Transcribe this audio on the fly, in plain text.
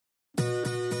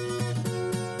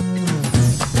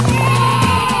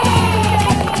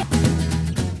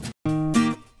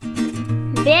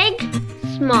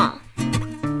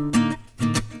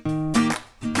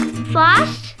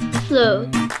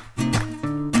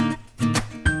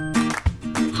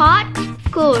hot,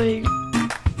 cold.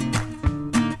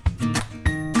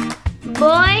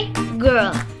 Boy,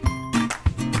 girl.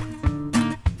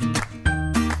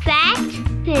 Fat,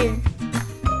 thin.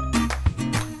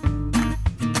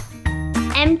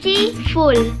 Empty,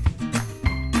 full.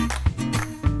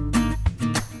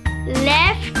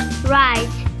 Left, right.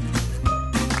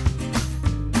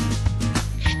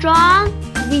 Strong,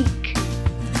 weak.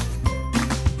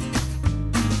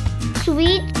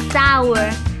 Sweet,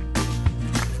 sour.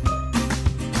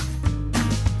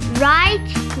 Right,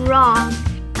 wrong.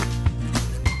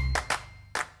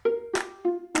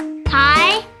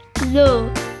 High,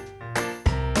 low.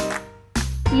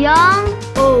 Young,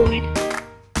 old.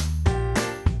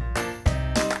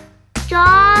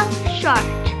 Tall,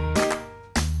 short.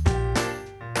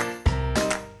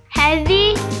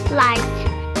 Heavy, light.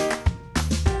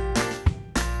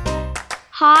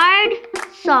 Hard,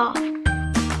 soft.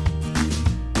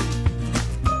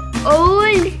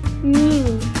 Old,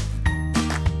 new.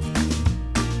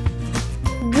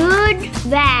 Good,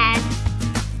 bad.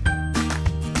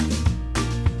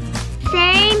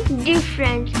 Same,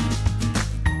 different.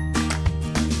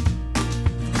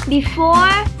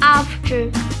 Before,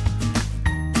 after.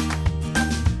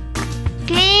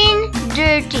 Clean,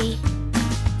 dirty.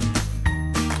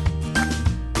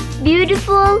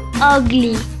 Beautiful,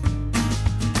 ugly.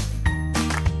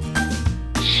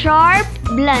 Sharp,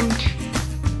 blunt.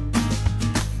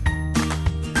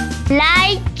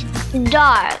 Light,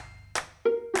 dark.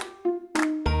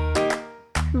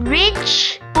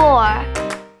 Rich, poor.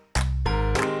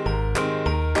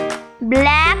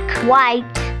 Black,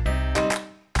 white.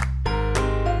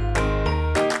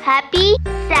 Happy,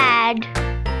 sad.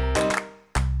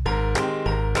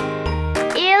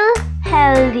 Ill,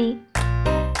 healthy.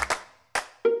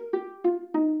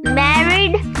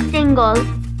 Married, single.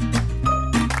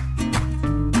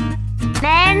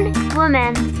 Man,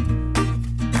 woman.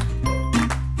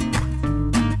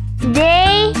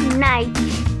 Day, night.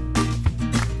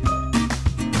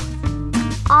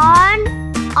 On,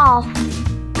 off.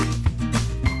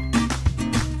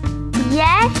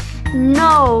 Yes,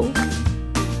 no.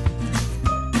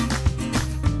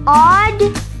 Odd,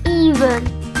 even.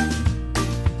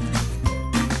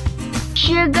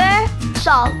 Sugar,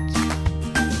 salt.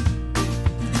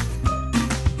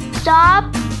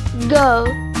 Stop, go.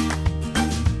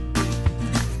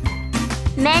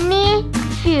 Many,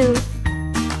 few.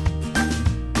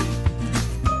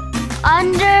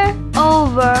 Under,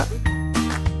 over.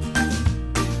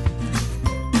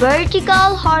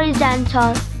 Vertical,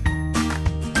 horizontal.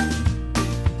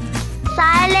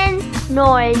 Silent,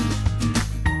 noise.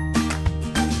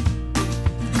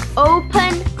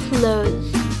 Open,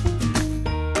 close.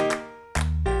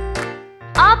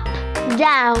 Up,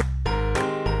 down.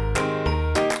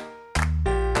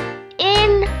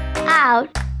 In, out.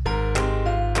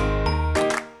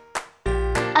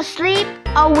 Asleep,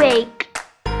 awake.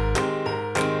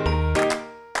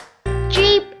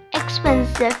 Cheap,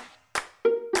 expensive.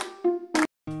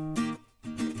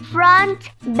 Front,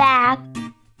 back.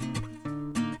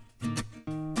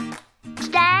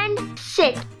 Stand,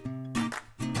 sit.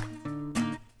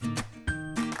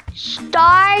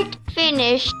 Start,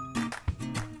 finish.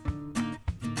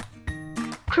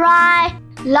 Cry,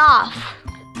 laugh.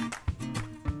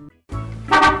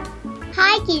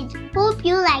 Hi kids, hope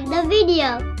you like the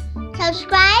video.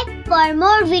 Subscribe for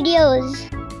more videos.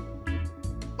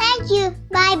 Thank you.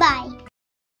 Bye bye.